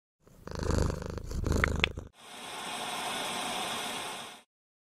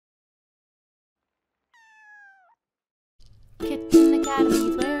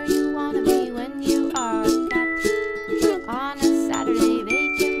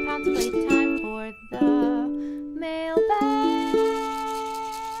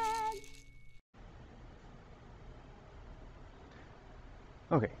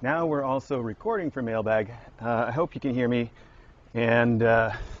Okay, now we're also recording for Mailbag. I hope you can hear me. And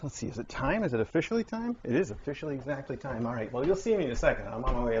let's see, is it time? Is it officially time? It is officially exactly time. All right, well, you'll see me in a second. I'm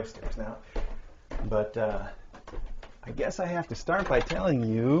on my way upstairs now. But I guess I have to start by telling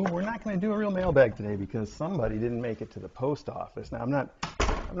you we're not going to do a real mailbag today because somebody didn't make it to the post office. Now, I'm not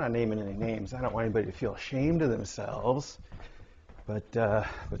naming any names. I don't want anybody to feel ashamed of themselves. But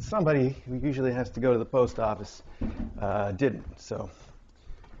somebody who usually has to go to the post office didn't. So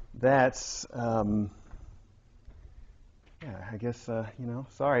that's, yeah, I guess,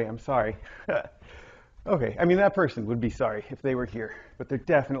 sorry, I'm sorry. Okay, I mean, that person would be sorry if they were here, but they're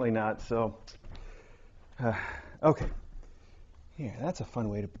definitely not, so, okay. Here, that's a fun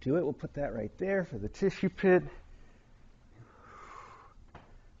way to do it. We'll put that right there for the tissue pit. I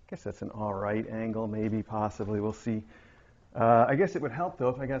guess that's an all right angle, maybe, possibly, we'll see. I guess it would help, though,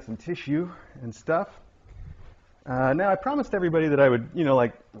 if I got some tissue and stuff. Now, I promised everybody that I would,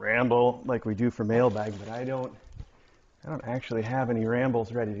 like ramble like we do for Mailbag, but I don't actually have any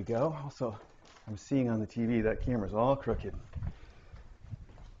rambles ready to go. Also, I'm seeing on the TV that camera's all crooked.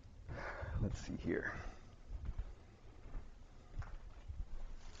 Let's see here.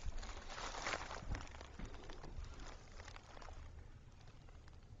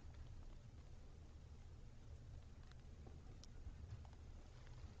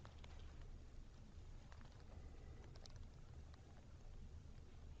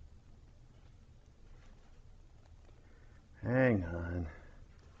 Hang on.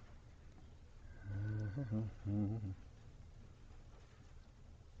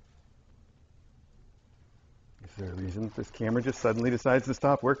 Is there a reason that this camera just suddenly decides to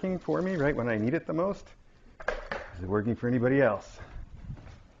stop working for me right when I need it the most? Is it working for anybody else?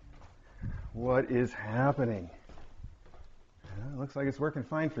 What is happening? It looks like it's working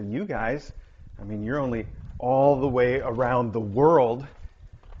fine for you guys. I mean, you're only all the way around the world.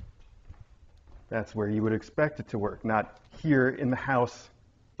 That's where you would expect it to work, not here in the house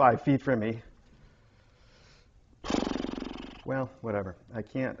 5 feet from me. Well, whatever. I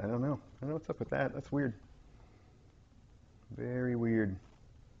don't know. I don't know what's up with that. That's weird. Very weird.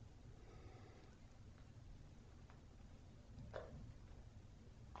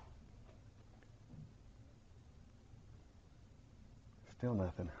 Still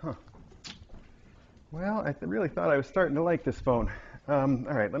nothing. Huh. Well, I really thought I was starting to like this phone. All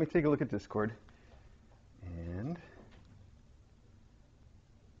right, let me take a look at Discord. And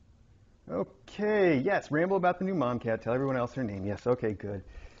okay, yes, ramble about the new Momcat. Tell everyone else her name. Yes, okay, good.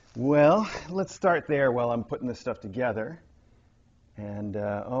 Well, let's start there while I'm putting this stuff together. And,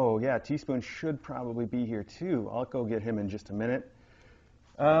 oh, yeah, Teaspoon should probably be here, too. I'll go get him in just a minute.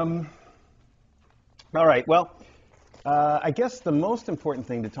 All right, well, I guess the most important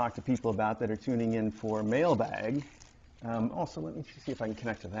thing to talk to people about that are tuning in for Mailbag, also, let me see if I can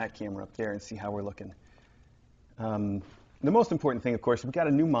connect to that camera up there and see how we're looking. The most important thing, of course, we've got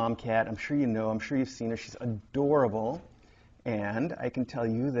a new Momcat. I'm sure you know, I'm sure you've seen her. She's adorable. And I can tell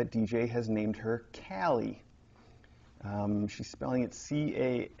you that DJ has named her Callie. She's spelling it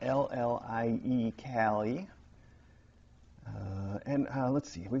C-A-L-L-I-E, Callie. And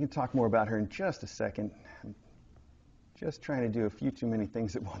let's see, we can talk more about her in just a second. I'm just trying to do a few too many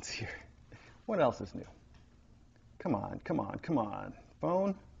things at once here. What else is new? Come on, come on, come on.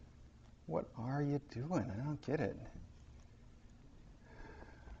 Phone, what are you doing? I don't get it.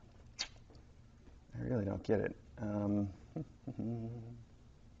 I really don't get it.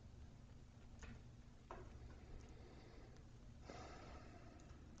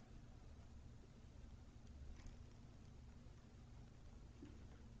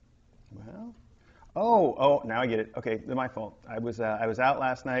 Well, oh, now I get it. Okay, my fault. I was out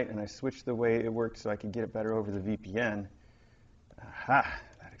last night and I switched the way it worked so I could get it better over the VPN. Aha,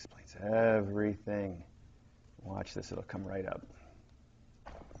 that explains everything. Watch this, it'll come right up.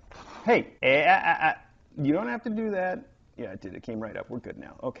 Hey, you don't have to do that. Yeah, it did. It came right up. We're good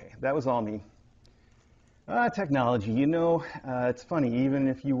now. Okay, that was all me. Technology, it's funny. Even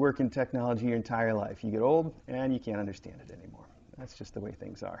if you work in technology your entire life, you get old and you can't understand it anymore. That's just the way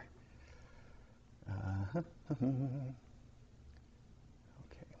things are. Okay.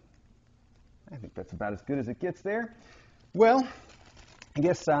 I think that's about as good as it gets there. Well, I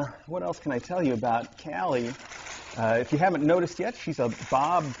guess what else can I tell you about Callie? If you haven't noticed yet, she's a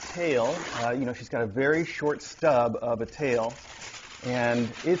bobtail. She's got a very short stub of a tail, and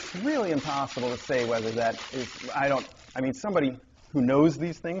it's really impossible to say whether that is, somebody who knows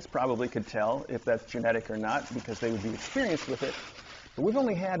these things probably could tell if that's genetic or not because they would be experienced with it. But we've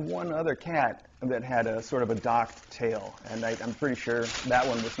only had one other cat that had a sort of a docked tail, and I'm pretty sure that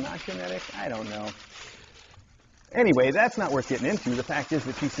one was not genetic. I don't know. Anyway, that's not worth getting into. The fact is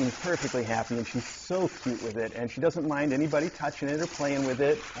that she seems perfectly happy, and she's so cute with it, and she doesn't mind anybody touching it or playing with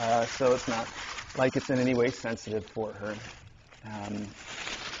it, so it's not like it's in any way sensitive for her. And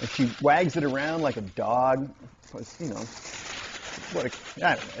she wags it around like a dog. You know,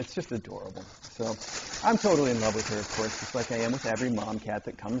 I don't know, it's just adorable. So I'm totally in love with her, of course, just like I am with every mom cat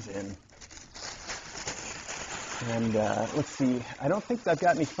that comes in. And let's see, I don't think I've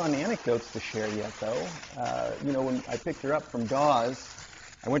got any fun anecdotes to share yet, though. You know, when I picked her up from Dawes,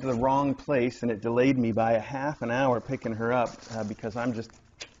 I went to the wrong place, and it delayed me by a half an hour picking her up because I'm just,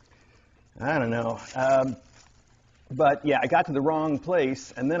 I don't know. But yeah, I got to the wrong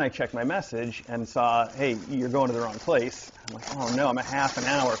place, and then I checked my message and saw, hey, you're going to the wrong place. I'm like, oh no, I'm a half an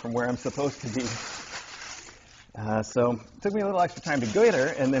hour from where I'm supposed to be. So it took me a little extra time to get her,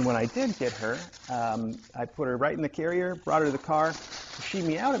 and then when I did get her, I put her right in the carrier, brought her to the car. She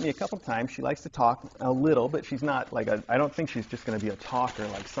meowed at me a couple times. She likes to talk a little, but she's not like I don't think she's just going to be a talker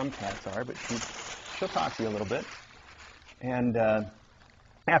like some cats are, but she'll talk to you a little bit. And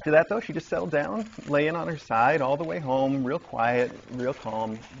after that, though, she just settled down, laying on her side all the way home, real quiet, real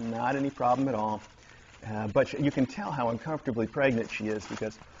calm, not any problem at all. But you can tell how uncomfortably pregnant she is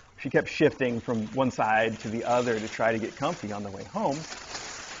because she kept shifting from one side to the other to try to get comfy on the way home.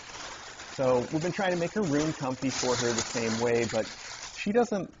 So we've been trying to make her room comfy for her the same way, but she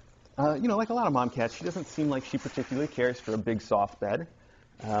doesn't, you know, like a lot of mom cats, she doesn't seem like she particularly cares for a big soft bed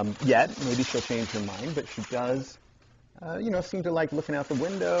yet. Maybe she'll change her mind, but she does, you know, seem to like looking out the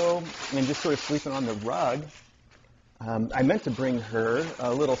window and just sort of sleeping on the rug. I meant to bring her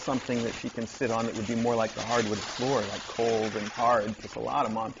a little something that she can sit on that would be more like the hardwood floor, like cold and hard, because a lot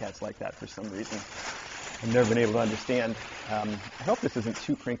of mom cats like that for some reason. I've never been able to understand. I hope this isn't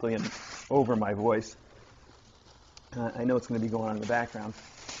too crinkly and over my voice. I know it's going to be going on in the background.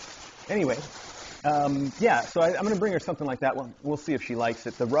 Anyway, yeah, so I'm going to bring her something like that one. We'll see if she likes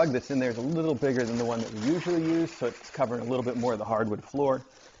it. The rug that's in there is a little bigger than the one that we usually use, so it's covering a little bit more of the hardwood floor,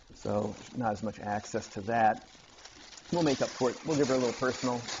 so not as much access to that. We'll make up for it. We'll give her a little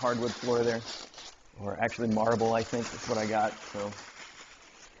personal hardwood floor there, or actually marble, I think, is what I got, so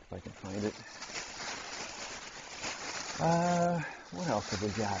if I can find it. What else have we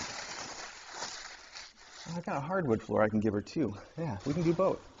got? Oh, I got a hardwood floor I can give her, too. Yeah, we can do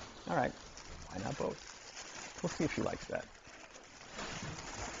both. All right. Why not both? We'll see if she likes that.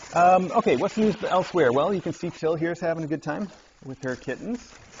 Okay, what's news elsewhere? Well, you can see Till here's having a good time with her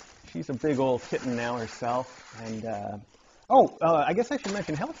kittens. She's a big old kitten now herself. And, I guess I should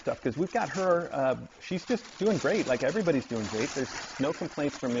mention health stuff, because we've got her, she's just doing great. Like, everybody's doing great. There's no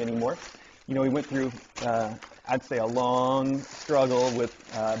complaints from me anymore. You know, we went through, I'd say, a long struggle with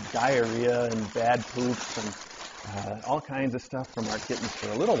diarrhea and bad poops and all kinds of stuff from our kittens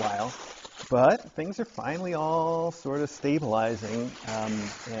for a little while. But things are finally all sort of stabilizing,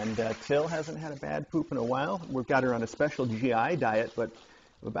 and Till hasn't had a bad poop in a while. We've got her on a special GI diet, but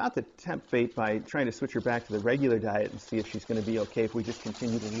I'm about to tempt fate by trying to switch her back to the regular diet and see if she's going to be okay if we just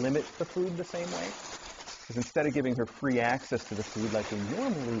continue to limit the food the same way. Because instead of giving her free access to the food like we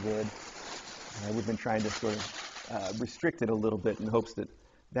normally would, we've been trying to sort of restrict it a little bit in hopes that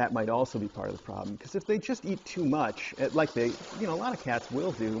that might also be part of the problem. Because if they just eat too much, like they, you know, a lot of cats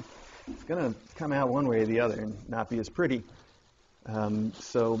will do, it's going to come out one way or the other and not be as pretty.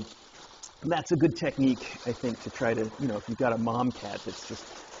 So that's a good technique, I think, to try to, you know, if you've got a mom cat that's just,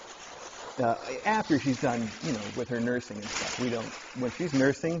 after she's done, you know, with her nursing and stuff, when she's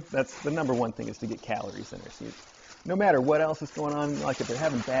nursing, that's the number one thing is to get calories in her. So no matter what else is going on, like if they're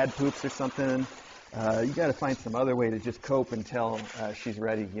having bad poops or something, you got to find some other way to just cope until she's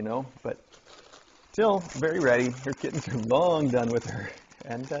ready, you know. But Till, very ready. Her kittens are long done with her,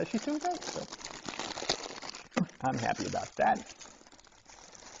 and she's doing great. So I'm happy about that.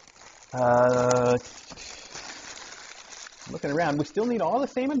 Looking around, we still need all the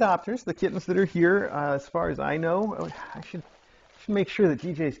same adopters. The kittens that are here, as far as I know, I should make sure that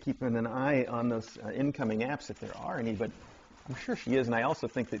DJ's keeping an eye on those incoming apps if there are any, but I'm sure she is, and I also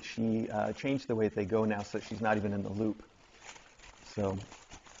think that she changed the way that they go now so that she's not even in the loop. So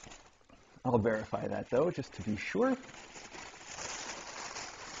I'll verify that, though, just to be sure.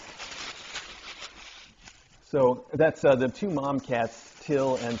 So that's the two mom cats,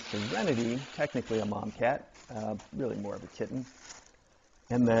 Till and Serenity, technically a mom cat, really more of a kitten.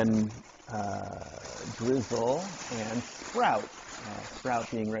 And then Drizzle and Sprout.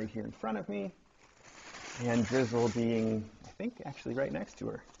 Sprout being right here in front of me, and Drizzle being, I think, actually right next to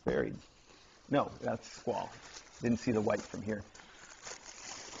her, buried. No, that's Squall. Didn't see the white from here.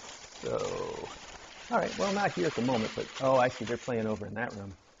 So, all right, well, not here at the moment, but, oh, I see, they're playing over in that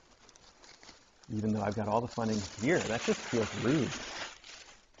room. even though I've got all the fun in here. That just feels rude.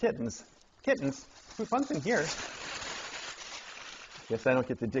 Kittens, kittens, fun's in here. Guess I don't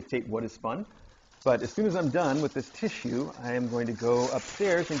get to dictate what is fun. But as soon as I'm done with this tissue, I am going to go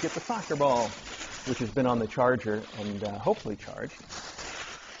upstairs and get the soccer ball, which has been on the charger and hopefully charged.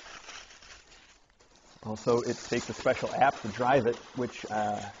 Also, it takes a special app to drive it, which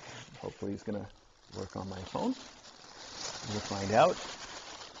hopefully is going to work on my phone. We'll find out.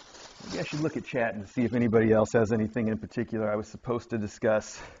 Maybe I should look at chat and see if anybody else has anything in particular I was supposed to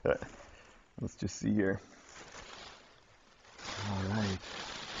discuss. Let's just see here. All right.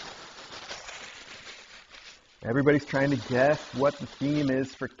 Everybody's trying to guess what the theme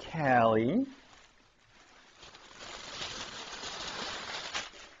is for Callie.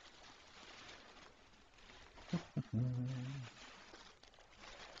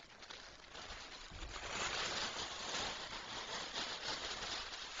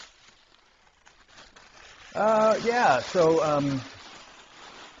 Yeah, so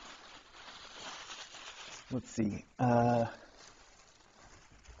let's see. I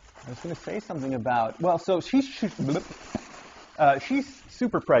was going to say something about, well, so she's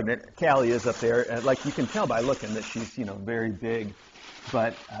super pregnant. Callie is up there. Like you can tell by looking that she's, very big.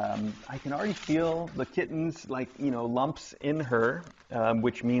 But I can already feel the kittens, like, lumps in her,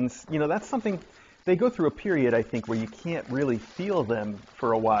 which means, that's something, they go through a period, I think, where you can't really feel them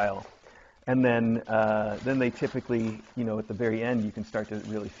for a while. And then they typically, at the very end, you can start to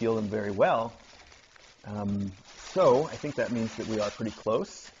really feel them very well. So I think that means that we are pretty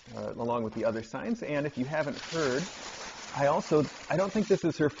close, along with the other signs. And if you haven't heard, I don't think this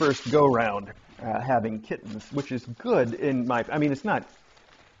is her first go-round having kittens, which is good it's not,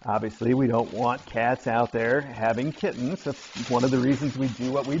 obviously we don't want cats out there having kittens. That's one of the reasons we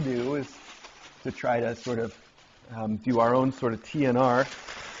do what we do, is to try to sort of do our own sort of TNR.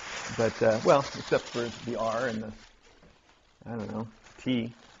 But, well, except for the R and the, I don't know,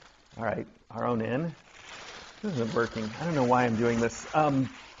 T. All right, our own N. This isn't working. I don't know why I'm doing this.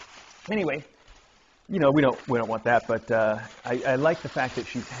 Anyway, we don't want that, but I like the fact that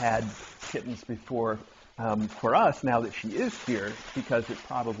she's had kittens before for us now that she is here, because it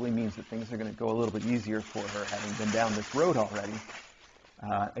probably means that things are going to go a little bit easier for her, having been down this road already,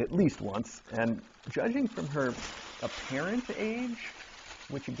 at least once. And judging from her apparent age,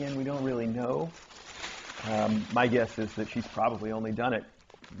 which again we don't really know, my guess is that she's probably only done it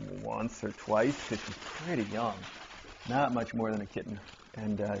once or twice, because she's pretty young, not much more than a kitten.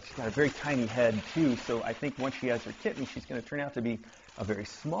 And she's got a very tiny head too, so I think once she has her kitten, she's going to turn out to be a very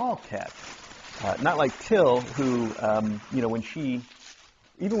small cat. Not like Till, who, even when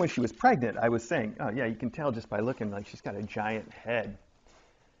she was pregnant, I was saying, oh yeah, you can tell just by looking, like she's got a giant head.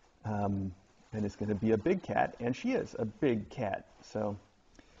 And it's going to be a big cat, and she is a big cat. So,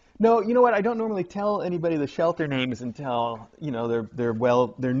 no, you know what? I don't normally tell anybody the shelter names until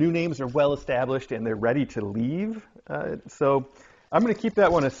their new names are well established and they're ready to leave. So I'm going to keep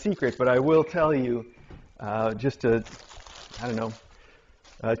that one a secret, but I will tell you just to, I don't know,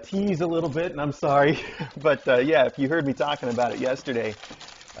 tease a little bit, and I'm sorry, but yeah, if you heard me talking about it yesterday,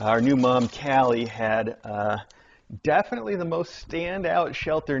 our new mom, Callie, had definitely the most standout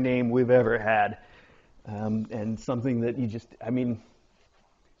shelter name we've ever had, and something that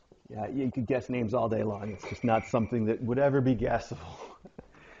yeah, you could guess names all day long. It's just not something that would ever be guessable.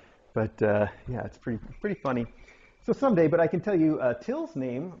 But yeah, it's pretty funny. So someday, but I can tell you, Till's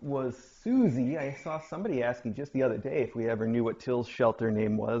name was Susie. I saw somebody asking just the other day if we ever knew what Till's shelter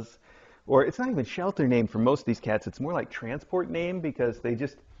name was. Or it's not even shelter name for most of these cats. It's more like transport name, because they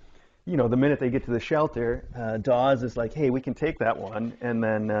just, the minute they get to the shelter, Dawes is like, hey, we can take that one, and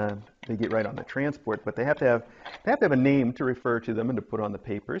then they get right on the transport. But they have to have a name to refer to them and to put on the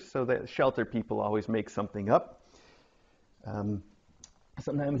papers. So the shelter people always make something up.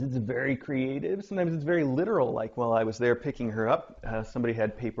 Sometimes it's very creative. Sometimes it's very literal. Like while I was there picking her up, somebody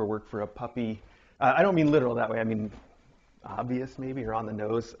had paperwork for a puppy. I don't mean literal that way. I mean obvious, maybe, or on the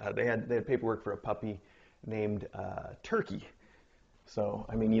nose. They had paperwork for a puppy named Turkey. So,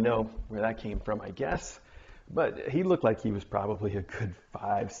 you know where that came from, I guess. But he looked like he was probably a good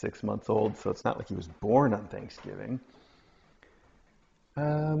 5-6 months old, so it's not like he was born on Thanksgiving.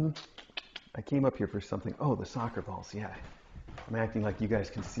 I came up here for something. Oh, the soccer balls, yeah. I'm acting like you guys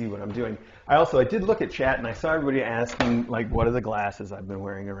can see what I'm doing. I did look at chat, and I saw everybody asking, like, what are the glasses I've been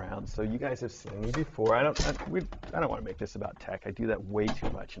wearing around? So you guys have seen me before. I don't want to make this about tech. I do that way too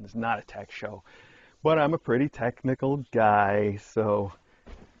much, and it's not a tech show. But I'm a pretty technical guy, so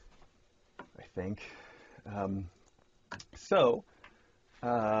I think.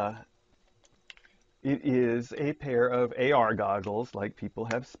 It is a pair of AR goggles, like people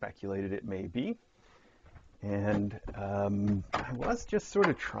have speculated it may be. And I was just sort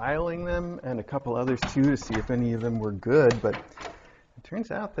of trialing them and a couple others too to see if any of them were good, but it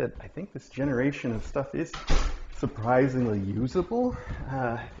turns out that I think this generation of stuff is surprisingly usable.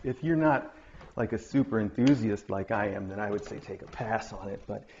 If you're not like a super enthusiast like I am, then I would say take a pass on it.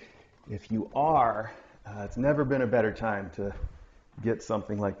 But if you are, it's never been a better time to get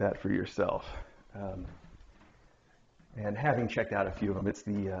something like that for yourself. And having checked out a few of them, it's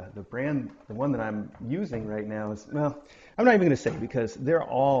the brand, the one that I'm using right now is, well, I'm not even going to say because they're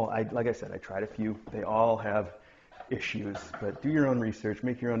all, like I said, I tried a few. They all have issues, but do your own research,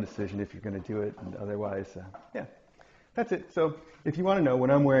 make your own decision if you're going to do it, and otherwise, yeah, that's it. So if you want to know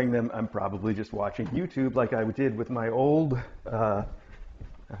when I'm wearing them, I'm probably just watching YouTube like I did with my old,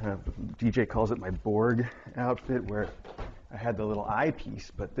 DJ calls it my Borg outfit, where I had the little eyepiece,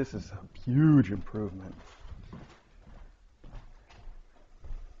 but this is a huge improvement.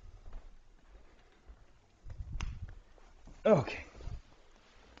 Okay,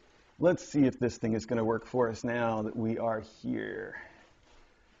 let's see if this thing is going to work for us now that we are here.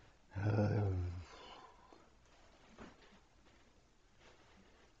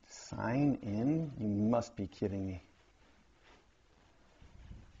 Sign in? You must be kidding me.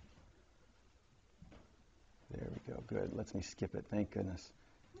 There we go, good. Lets me skip it, thank goodness.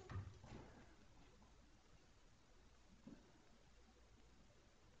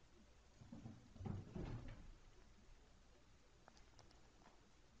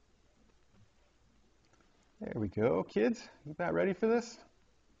 There we go, kids. You about ready for this?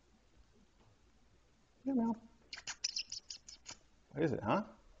 Yeah, Mel. What is it, huh?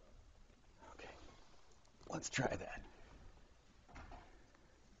 Okay, let's try that.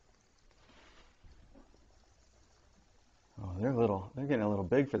 Oh, they're getting a little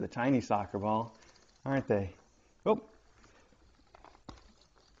big for the tiny soccer ball, aren't they? Oh.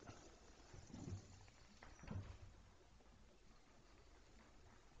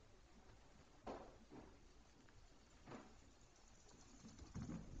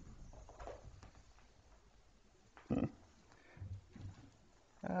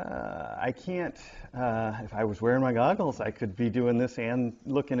 I can't, if I was wearing my goggles, I could be doing this and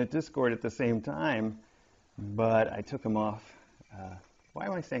looking at Discord at the same time, but I took them off. Why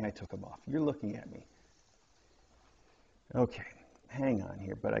am I saying I took them off? You're looking at me. Okay, hang on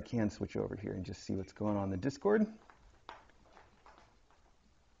here, but I can switch over here and just see what's going on in the Discord.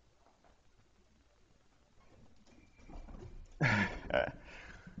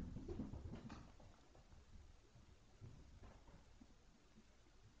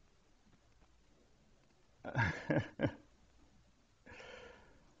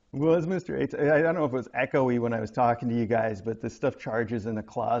 Was Mr. H. I don't know if it was echoey when I was talking to you guys, but this stuff charges in a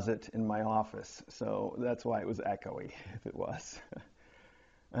closet in my office, so that's why it was echoey, if it was.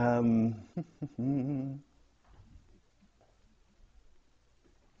 Oh,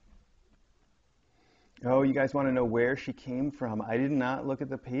 you guys want to know where she came from? I did not look at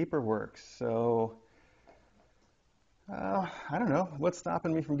the paperwork, so I don't know. What's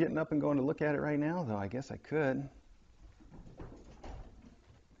stopping me from getting up and going to look at it right now, though? I guess I could.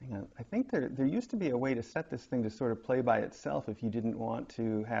 Hang on. I think there used to be a way to set this thing to sort of play by itself if you didn't want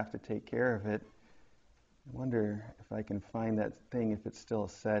to have to take care of it. I wonder if I can find that thing, if it's still a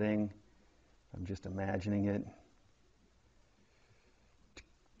setting. I'm just imagining it.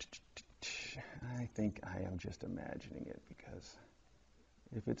 I think I am just imagining it because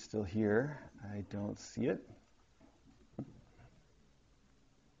if it's still here, I don't see it.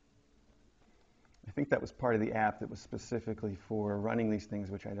 I think that was part of the app that was specifically for running these things,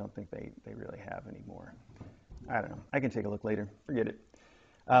 which I don't think they really have anymore. I don't know. I can take a look later. Forget it.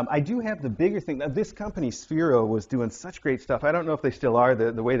 I do have the bigger thing. Now, this company, Sphero, was doing such great stuff. I don't know if they still are.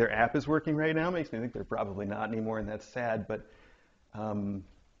 The way their app is working right now makes me think they're probably not anymore, and that's sad. But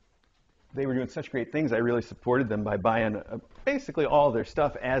they were doing such great things. I really supported them by buying basically all their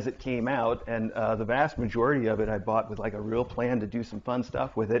stuff as it came out, and the vast majority of it I bought with like a real plan to do some fun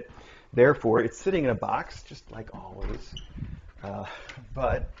stuff with it. Therefore, it's sitting in a box, just like always.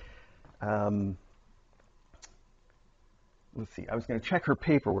 Let's see. I was going to check her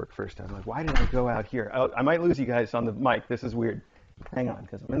paperwork first. I'm like, why did I go out here? Oh, I might lose you guys on the mic. This is weird. Hang on,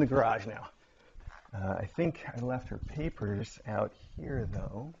 because I'm in the garage now. I think I left her papers out here,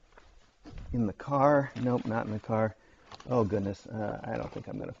 though. In the car. Nope, not in the car. Oh, goodness. I don't think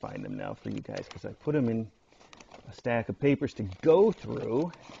I'm going to find them now for you guys because I put them in a stack of papers to go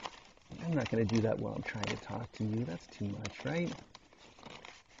through. I'm not going to do that while I'm trying to talk to you. That's too much, right?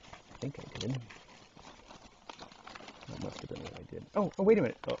 I think I did. That must have been what I did. Oh, wait a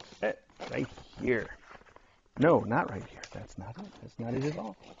minute. Oh, right here. No, not right here. That's not it. That's not it at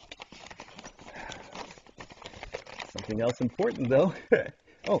all. Something else important, though.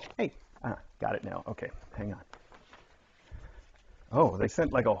 Oh, hey. Got it now. Okay, hang on. Oh, they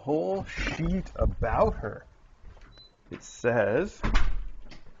sent like a whole sheet about her. It says,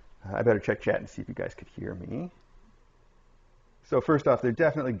 I better check chat and see if you guys could hear me. So first off, they're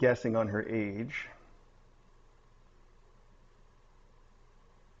definitely guessing on her age.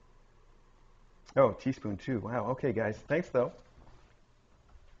 Oh, teaspoon too. Wow. Okay, guys. Thanks, though.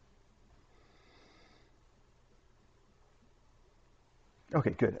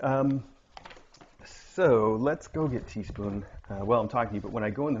 Okay, good. So let's go get Teaspoon. Well, I'm talking to you, but when I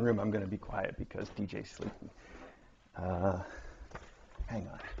go in the room, I'm going to be quiet because DJ's sleeping. Hang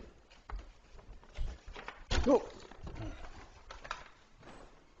on. Oh!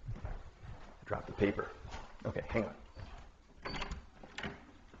 Drop the paper. Okay, hang on.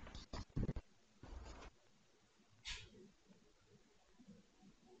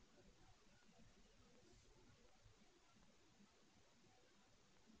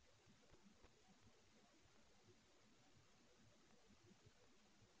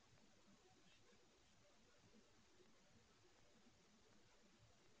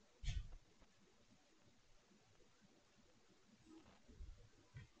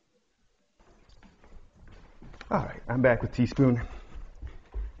 All right, I'm back with Teaspoon.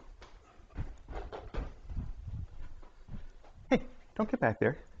 Hey, don't get back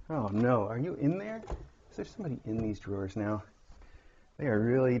there. Oh no, are you in there? Is there somebody in these drawers now? They are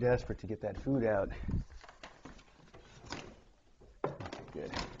really desperate to get that food out. Okay,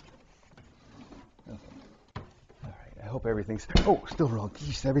 good. Okay. All right, I hope everything's... Oh, still wrong.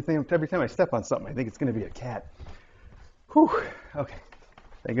 Geez, every time I step on something, I think it's going to be a cat. Whew. Okay.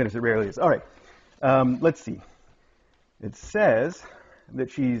 Thank goodness it rarely is. All right. Let's see. It says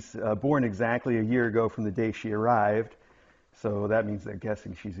that she's born exactly a year ago from the day she arrived. So that means they're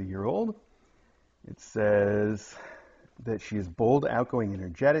guessing she's a year old. It says that she is bold, outgoing,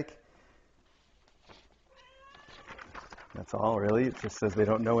 energetic. That's all, really. It just says they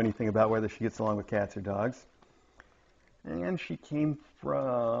don't know anything about whether she gets along with cats or dogs. And she came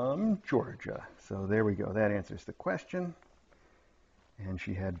from Georgia. So there we go. That answers the question. And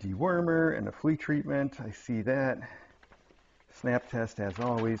she had dewormer and a flea treatment. I see that. Snap test, as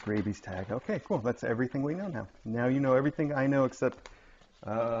always. Rabies tag. Okay, cool. That's everything we know now. Now you know everything I know except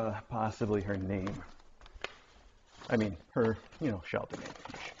possibly her name. I mean, her, shelter name,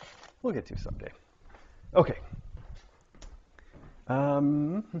 which we'll get to someday. Okay.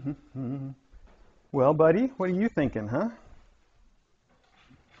 Well, buddy, what are you thinking, huh?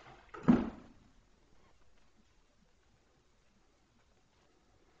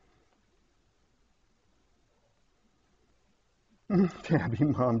 Tabby,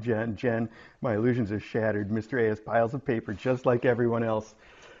 Mom, Jen, my illusions are shattered. Mr. A has piles of paper just like everyone else.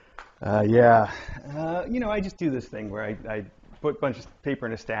 Yeah. I just do this thing where I put a bunch of paper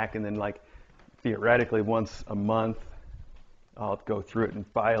in a stack and then, like, theoretically once a month, I'll go through it and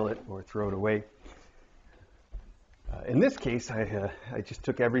file it or throw it away. In this case, I just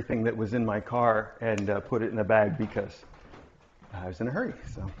took everything that was in my car and put it in a bag because I was in a hurry.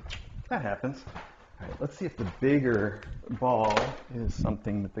 So that happens. All right, let's see if the bigger ball is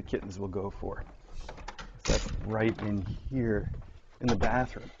something that the kittens will go for. So that's right in here in the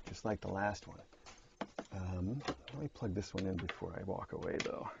bathroom, just like the last one. Let me plug this one in before I walk away,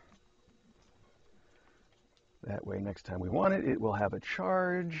 though. That way, next time we want it, it will have a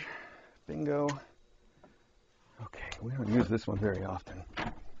charge. Bingo. Okay, we don't use this one very often.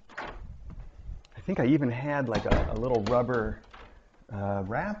 I think I even had like a little rubber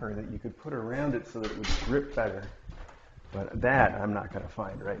wrapper that you could put around it so that it would grip better. But that I'm not going to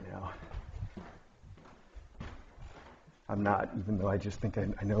find right now. I'm not, even though I just think I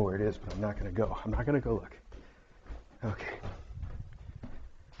know where it is, but I'm not going to go. I'm not going to go look. Okay.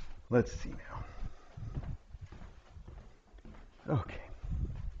 Let's see now. Okay.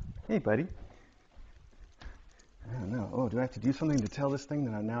 Hey, buddy. I don't know. Oh, do I have to do something to tell this thing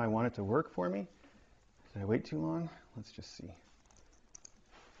that now I want it to work for me? Did I wait too long? Let's just see.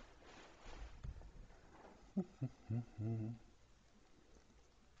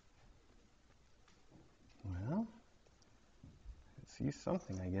 Well, see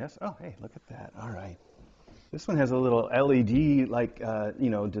something, I guess. Oh, hey, look at that. All right. This one has a little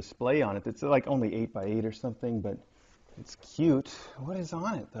LED display on it. It's like only 8 by 8 or something, but it's cute. What is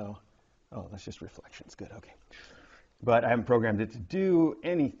on it though? Oh, that's just reflections. Good. Okay. But I haven't programmed it to do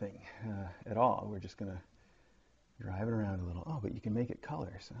anything at all. We're just gonna drive it around a little. Oh, but you can make it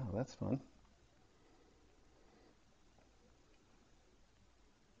colors. Oh, that's fun.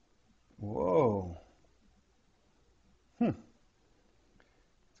 Whoa.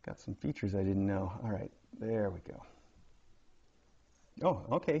 It's got some features I didn't know. All right, there we go.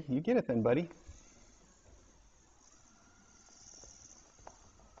 Oh, okay, you get it then, buddy.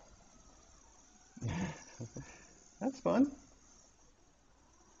 That's fun.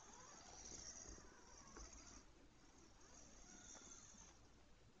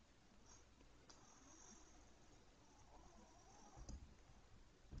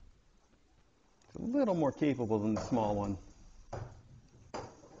 It's a little more capable than the small one.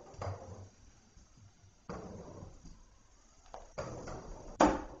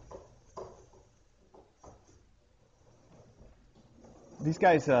 These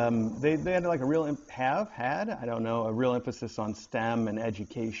guys, they had like a real, have had, I don't know, a real emphasis on STEM and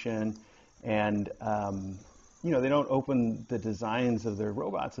education. And, they don't open the designs of their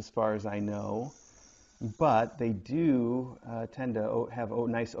robots as far as I know, but they do tend to have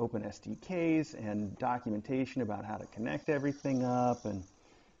nice open SDKs and documentation about how to connect everything up. And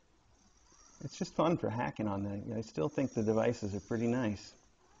it's just fun for hacking on that. I still think the devices are pretty nice.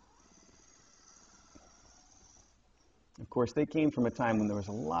 Of course, they came from a time when there was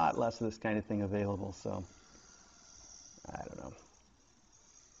a lot less of this kind of thing available, so I don't know.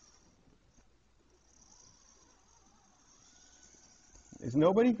 Is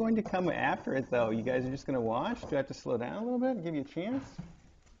nobody going to come after it, though? You guys are just going to watch? Do I have to slow down a little bit and give you a chance?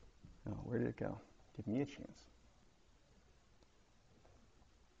 Oh, where did it go? Give me a chance.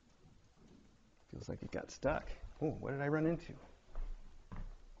 Feels like it got stuck. Oh, what did I run into?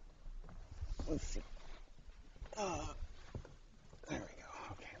 Let's see. There we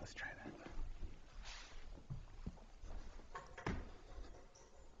go. Okay, let's try that.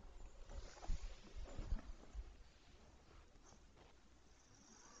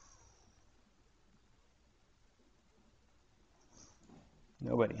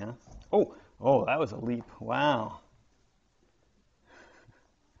 Nobody, huh? Oh, that was a leap. Wow.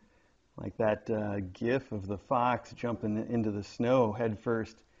 Like that gif of the fox jumping into the snow head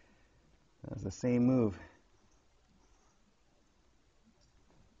first. That was the same move.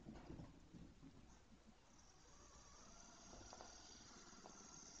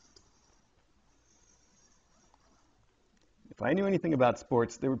 If I knew anything about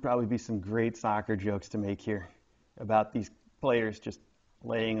sports, there would probably be some great soccer jokes to make here about these players just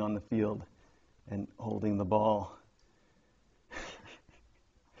laying on the field and holding the ball.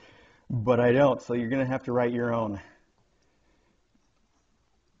 But I don't, so you're going to have to write your own.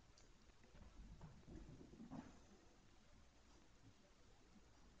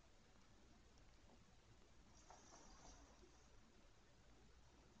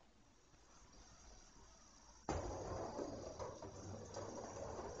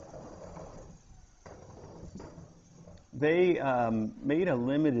 They made a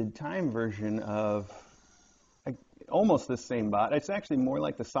limited time version of almost the same bot. It's actually more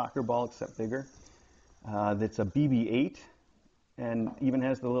like the soccer ball, except bigger. That's a BB-8 and even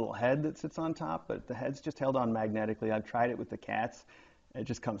has the little head that sits on top, but the head's just held on magnetically. I've tried it with the cats. It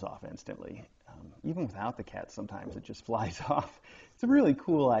just comes off instantly. Even without the cats, sometimes it just flies off. It's a really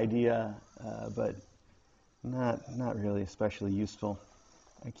cool idea, but not really especially useful.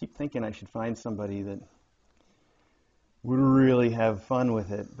 I keep thinking I should find somebody that would really have fun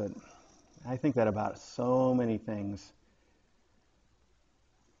with it, but I think that about so many things.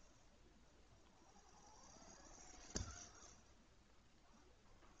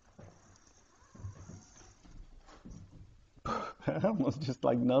 I almost just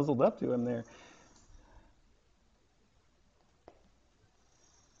like nuzzled up to him there.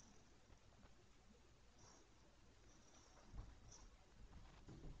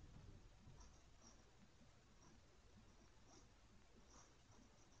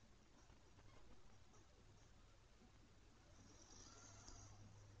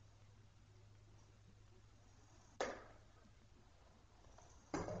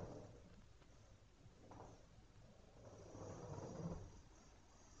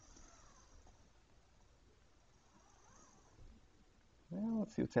 Well,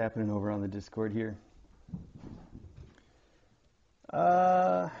 let's see what's happening over on the Discord here.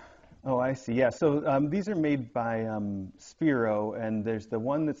 Oh, I see. Yeah, so these are made by Sphero, and there's the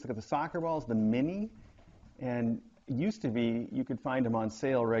one that's got the soccer balls, the mini, and it used to be you could find them on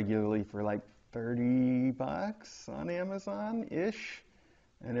sale regularly for like $30 on Amazon-ish.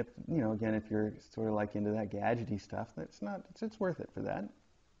 And if, again, if you're sort of like into that gadgety stuff, it's worth it for that.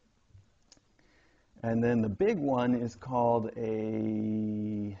 And then the big one is called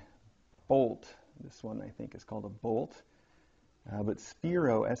a Bolt. This one I think is called a Bolt. But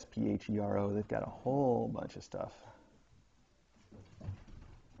Sphero, S-P-H-E-R-O, they've got a whole bunch of stuff.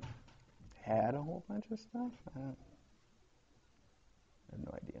 Had a whole bunch of stuff? I have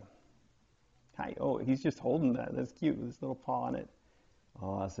no idea. Hi. Oh, he's just holding that. That's cute with his little paw on it.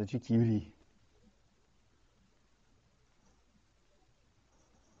 Oh, such a cutie.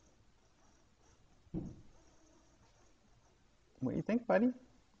 What do you think, buddy? What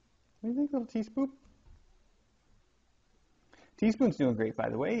do you think, little Teaspoon? Teaspoon's doing great, by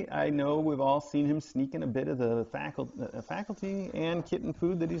the way. I know we've all seen him sneaking a bit of the faculty and kitten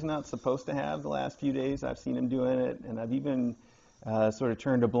food that he's not supposed to have the last few days. I've seen him doing it, and I've even sort of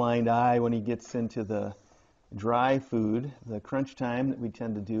turned a blind eye when he gets into the dry food, the crunch time that we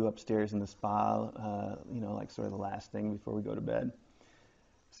tend to do upstairs in the spa, like sort of the last thing before we go to bed.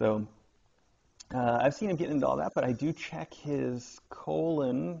 So I've seen him get into all that, but I do check his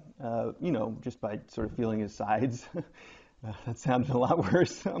colon, just by sort of feeling his sides. That sounded a lot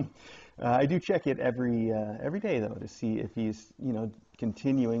worse. I do check it every day, though, to see if he's,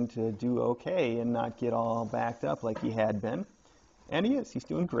 continuing to do okay and not get all backed up like he had been. And he is. He's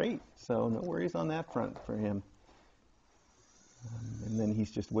doing great. So no worries on that front for him. And then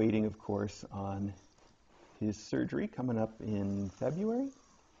he's just waiting, of course, on his surgery coming up in February.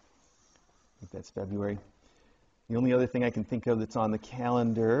 I think that's February. The only other thing I can think of that's on the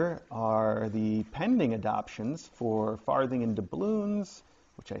calendar are the pending adoptions for Farthing and Doubloons,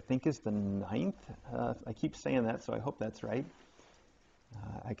 which I think is the 9th. I keep saying that, so I hope that's right.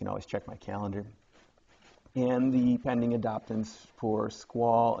 I can always check my calendar. And the pending adoptions for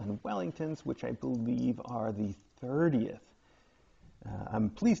Squall and Wellingtons, which I believe are the 30th. I'm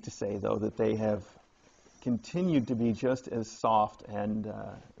pleased to say, though, that they have continued to be just as soft and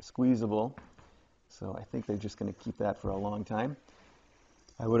squeezable. So I think they're just going to keep that for a long time.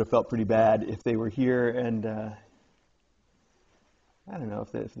 I would have felt pretty bad if they were here and I don't know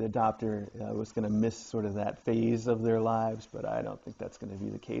if the adopter was going to miss sort of that phase of their lives, but I don't think that's going to be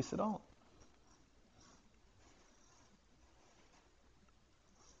the case at all.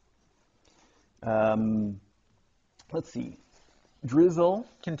 Let's see. Drizzle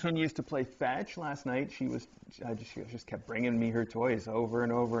continues to play fetch. Last night she just kept bringing me her toys over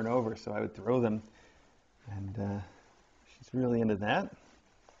and over and over, so I would throw them, and she's really into that.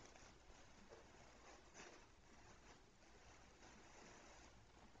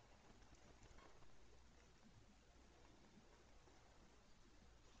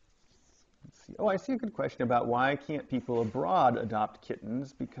 Let's see. Oh, I see a good question about why can't people abroad adopt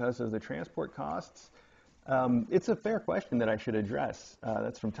kittens because of the transport costs. It's a fair question that I should address.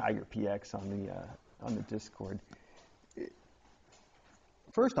 That's from Tiger PX on the Discord.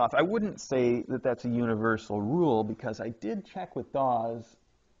 First off, I wouldn't say that that's a universal rule because I did check with Dawes,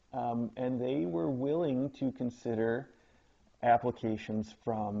 and they were willing to consider applications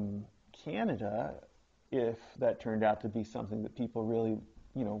from Canada if that turned out to be something that people really,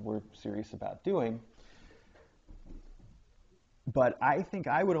 were serious about doing. But I think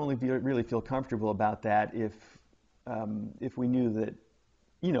I would only really feel comfortable about that if we knew that,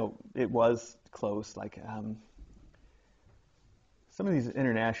 it was close. Like some of these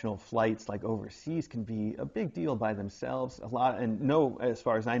international flights, like overseas, can be a big deal by themselves. As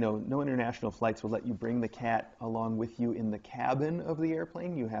far as I know, no international flights will let you bring the cat along with you in the cabin of the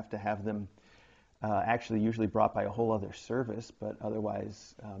airplane. You have to have them actually usually brought by a whole other service. But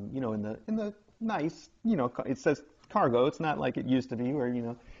otherwise, in the nice, it says cargo. It's not like it used to be where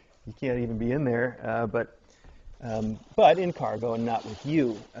you can't even be in there, but in cargo and not with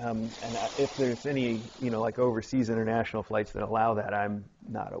you. And if there's any like overseas international flights that allow that, I'm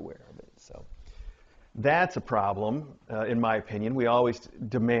not aware of it. So that's a problem, in my opinion. We always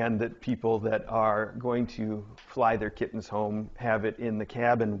demand that people that are going to fly their kittens home have it in the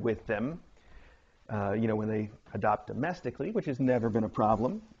cabin with them. When they adopt domestically, which has never been a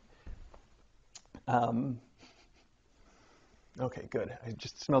problem. Okay, good. I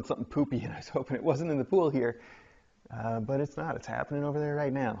just smelled something poopy, and I was hoping it wasn't in the pool here. But it's not. It's happening over there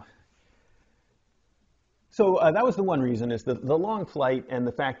right now. So that was the one reason, is the long flight and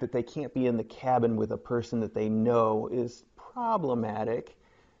the fact that they can't be in the cabin with a person that they know is problematic.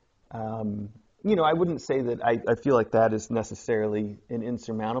 I wouldn't say that I feel like that is necessarily an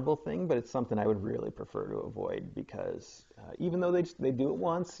insurmountable thing, but it's something I would really prefer to avoid because even though they do it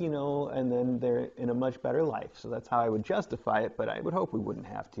once, and then they're in a much better life. So that's how I would justify it, but I would hope we wouldn't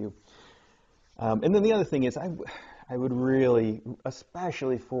have to. And then the other thing is I would really,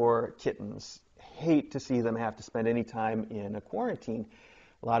 especially for kittens, hate to see them have to spend any time in a quarantine.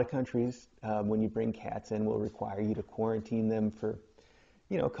 A lot of countries, when you bring cats in, will require you to quarantine them for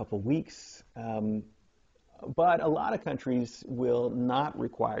a couple weeks. But a lot of countries will not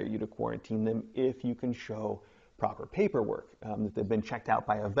require you to quarantine them if you can show proper paperwork, that they've been checked out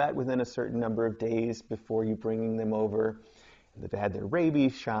by a vet within a certain number of days before you bringing them over, they've had their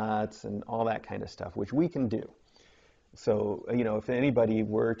rabies shots and all that kind of stuff, which we can do. So, if anybody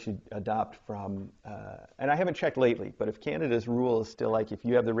were to adopt from, and I haven't checked lately, but if Canada's rule is still like if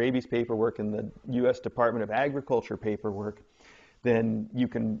you have the rabies paperwork and the U.S. Department of Agriculture paperwork, then you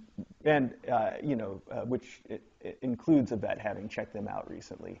can, and, which it includes a vet having checked them out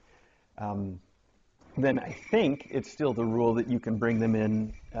recently, then I think it's still the rule that you can bring them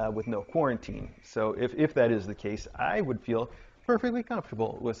in with no quarantine. So if that is the case, I would feel perfectly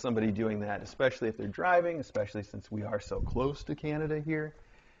comfortable with somebody doing that, especially if they're driving, especially since we are so close to Canada here.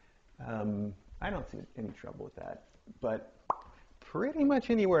 I don't see any trouble with that. But pretty much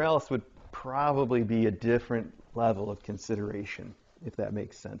anywhere else would probably be a different level of consideration, if that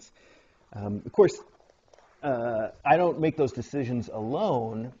makes sense. Of course, I don't make those decisions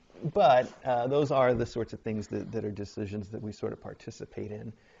alone, but those are the sorts of things that are decisions that we sort of participate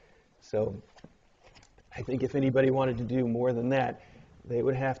in. So I think if anybody wanted to do more than that, they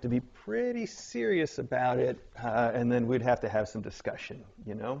would have to be pretty serious about it, and then we'd have to have some discussion,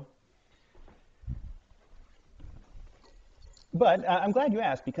 But I'm glad you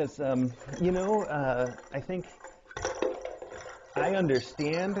asked because, I think I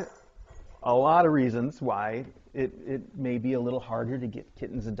understand a lot of reasons why it may be a little harder to get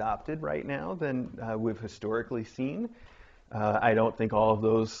kittens adopted right now than we've historically seen. I don't think all of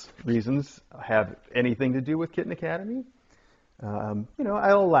those reasons have anything to do with Kitten Academy.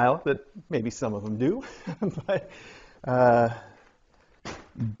 I'll allow that maybe some of them do, but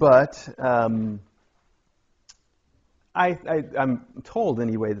I'm told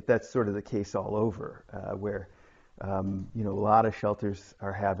anyway that that's sort of the case all over, where a lot of shelters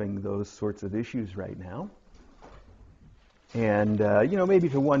are having those sorts of issues right now. And, maybe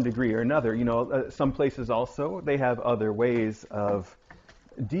to one degree or another, some places also, they have other ways of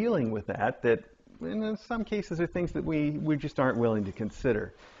dealing with that in some cases are things that we just aren't willing to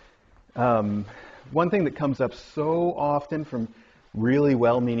consider. One thing that comes up so often from really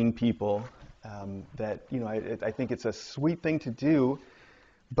well-meaning people that, I think it's a sweet thing to do,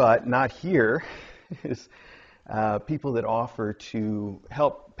 but not here, is people that offer to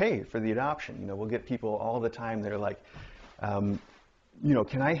help pay for the adoption. We'll get people all the time that are like, can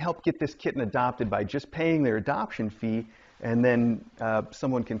I help get this kitten adopted by just paying their adoption fee, and then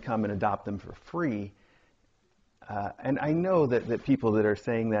someone can come and adopt them for free? And I know that people that are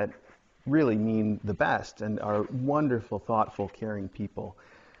saying that really mean the best and are wonderful, thoughtful, caring people.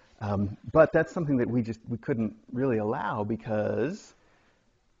 But that's something that we couldn't really allow because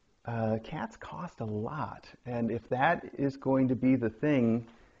cats cost a lot. And if that is going to be the thing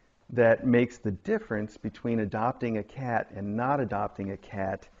that makes the difference between adopting a cat and not adopting a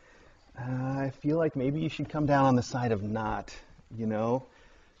cat, I feel like maybe you should come down on the side of not,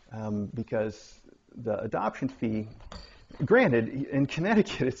 because the adoption fee, granted, in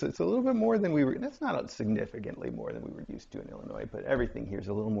Connecticut, it's a little bit more than that's not significantly more than we were used to in Illinois, but everything here is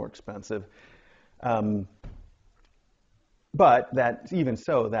a little more expensive. But even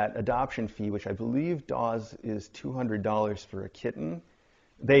so, that adoption fee, which I believe Dawes is $200 for a kitten,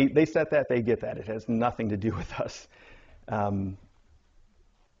 they set that, they get that. It has nothing to do with us.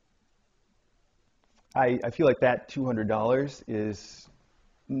 I feel like that $200 is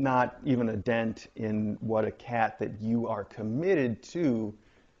not even a dent in what a cat that you are committed to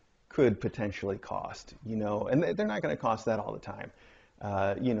could potentially cost, and they're not going to cost that all the time,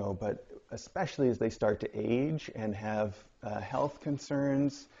 but especially as they start to age and have health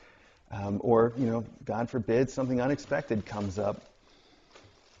concerns, or, God forbid, something unexpected comes up,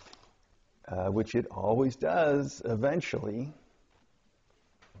 which it always does eventually.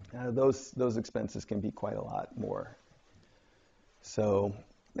 Those expenses can be quite a lot more. So,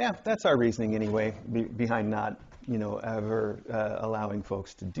 yeah, that's our reasoning anyway behind not, ever allowing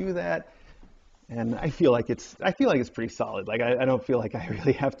folks to do that. And I feel like it's pretty solid. Like I don't feel like I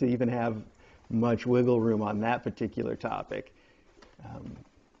really have to even have much wiggle room on that particular topic.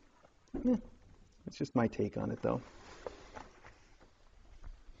 It's just my take on it, though.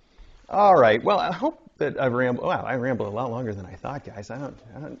 All right. Well, I hope that I've rambled. Wow, I rambled a lot longer than I thought, guys. I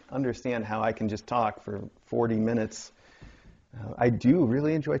don't understand how I can just talk for 40 minutes. I do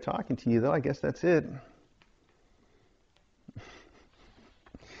really enjoy talking to you, though. I guess that's it.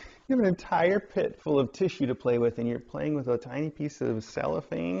 You have an entire pit full of tissue to play with, and you're playing with a tiny piece of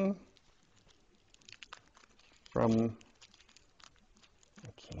cellophane from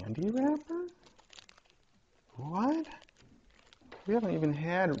a candy wrapper? What? We haven't even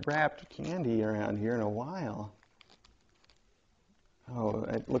had wrapped candy around here in a while. Oh,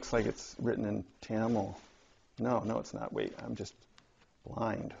 it looks like it's written in Tamil. No, it's not. Wait, I'm just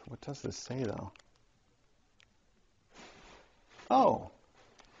blind. What does this say, though? Oh,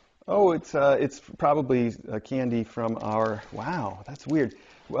 oh, it's probably a candy from our. Wow, that's weird.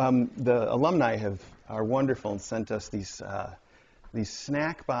 The alumni are wonderful and sent us these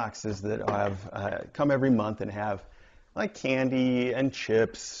snack boxes that have come every month and have like candy and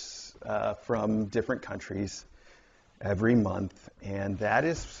chips from different countries every month, and that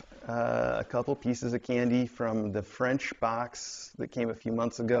is a couple pieces of candy from the French box that came a few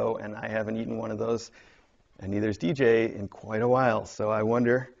months ago, and I haven't eaten one of those, and neither's DJ, in quite a while. So I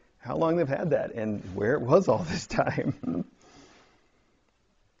wonder how long they've had that and where it was all this time.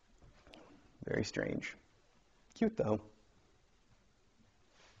 Very strange. Cute though.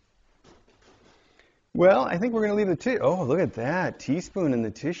 Well, I think we're going to leave the oh, look at that. Teaspoon in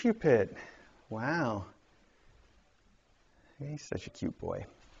the tissue pit. Wow. He's such a cute boy.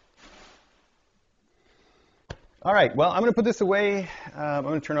 All right, well, I'm going to put this away. I'm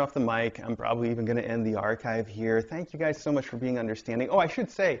going to turn off the mic. I'm probably even going to end the archive here. Thank you guys so much for being understanding. Oh, I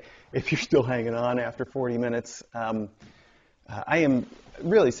should say, if you're still hanging on after 40 minutes, I am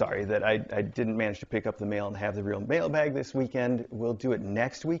really sorry that I didn't manage to pick up the mail and have the real mailbag this weekend. We'll do it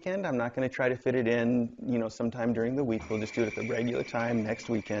next weekend. I'm not going to try to fit it in, sometime during the week. We'll just do it at the regular time next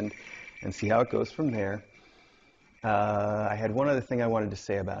weekend and see how it goes from there. I had one other thing I wanted to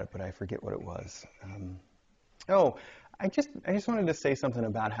say about it, but I forget what it was. I just wanted to say something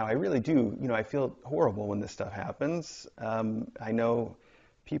about how I really do, I feel horrible when this stuff happens. I know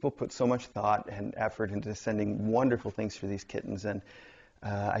people put so much thought and effort into sending wonderful things for these kittens, and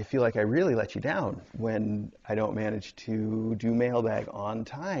I feel like I really let you down when I don't manage to do mailbag on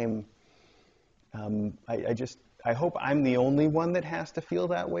time. I hope I'm the only one that has to feel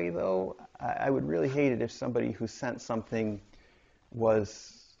that way, though. I would really hate it if somebody who sent something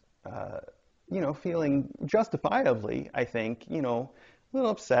was, feeling justifiably, I think, a little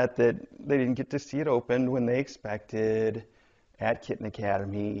upset that they didn't get to see it opened when they expected at Kitten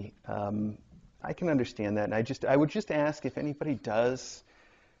Academy. I can understand that, and I would just ask if anybody does,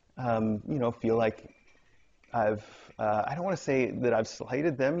 feel like I don't want to say that I've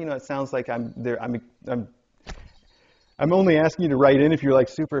slighted them. It sounds like I'm only asking you to write in if you're like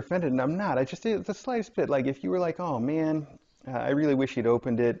super offended, and I'm not. I just the slightest bit. Like if you were like, oh man, I really wish you'd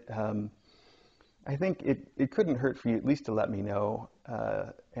opened it. I think it couldn't hurt for you at least to let me know.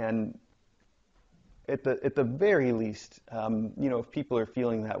 And at the very least, if people are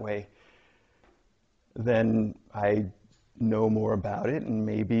feeling that way, then I know more about it, and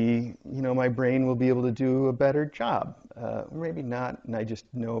maybe my brain will be able to do a better job. Or maybe not, and I just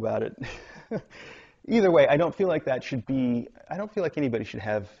know about it. Either way, I don't feel like I don't feel like anybody should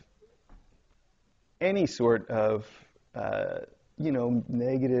have any sort of,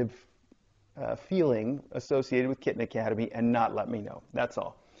 negative feeling associated with Kitten Academy and not let me know. That's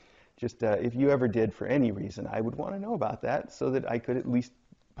all. Just if you ever did for any reason, I would want to know about that so that I could at least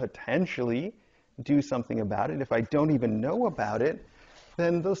potentially do something about it. If I don't even know about it,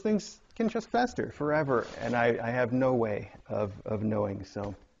 then those things can just fester forever, and I have no way of knowing.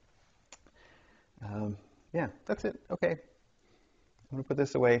 So. Yeah, that's it. Okay. I'm going to put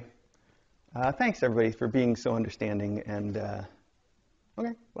this away. Thanks, everybody, for being so understanding. And,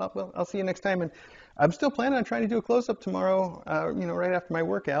 okay, well, I'll see you next time. And I'm still planning on trying to do a close-up tomorrow, right after my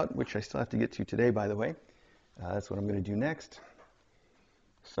workout, which I still have to get to today, by the way. That's what I'm going to do next.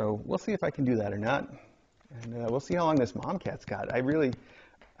 So we'll see if I can do that or not. And we'll see how long this Momcat's got. I really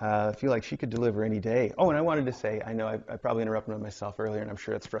feel like she could deliver any day. Oh, and I wanted to say, I know I probably interrupted myself earlier, and I'm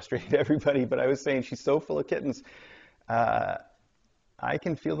sure it's frustrating to everybody, but I was saying she's so full of kittens. I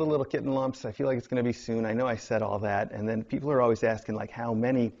can feel the little kitten lumps. I feel like it's going to be soon. I know I said all that, and then people are always asking, like, how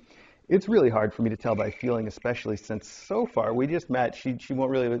many. It's really hard for me to tell by feeling, especially since so far we just met. She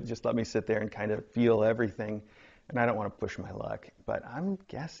won't really just let me sit there and kind of feel everything, and I don't want to push my luck. But I'm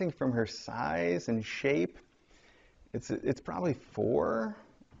guessing from her size and shape, it's probably 4.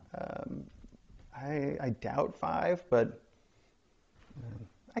 I doubt 5, but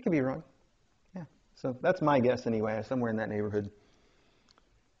I could be wrong. Yeah, so that's my guess anyway, somewhere in that neighborhood.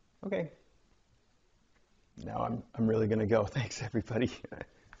 Okay. Now I'm really going to go. Thanks, everybody.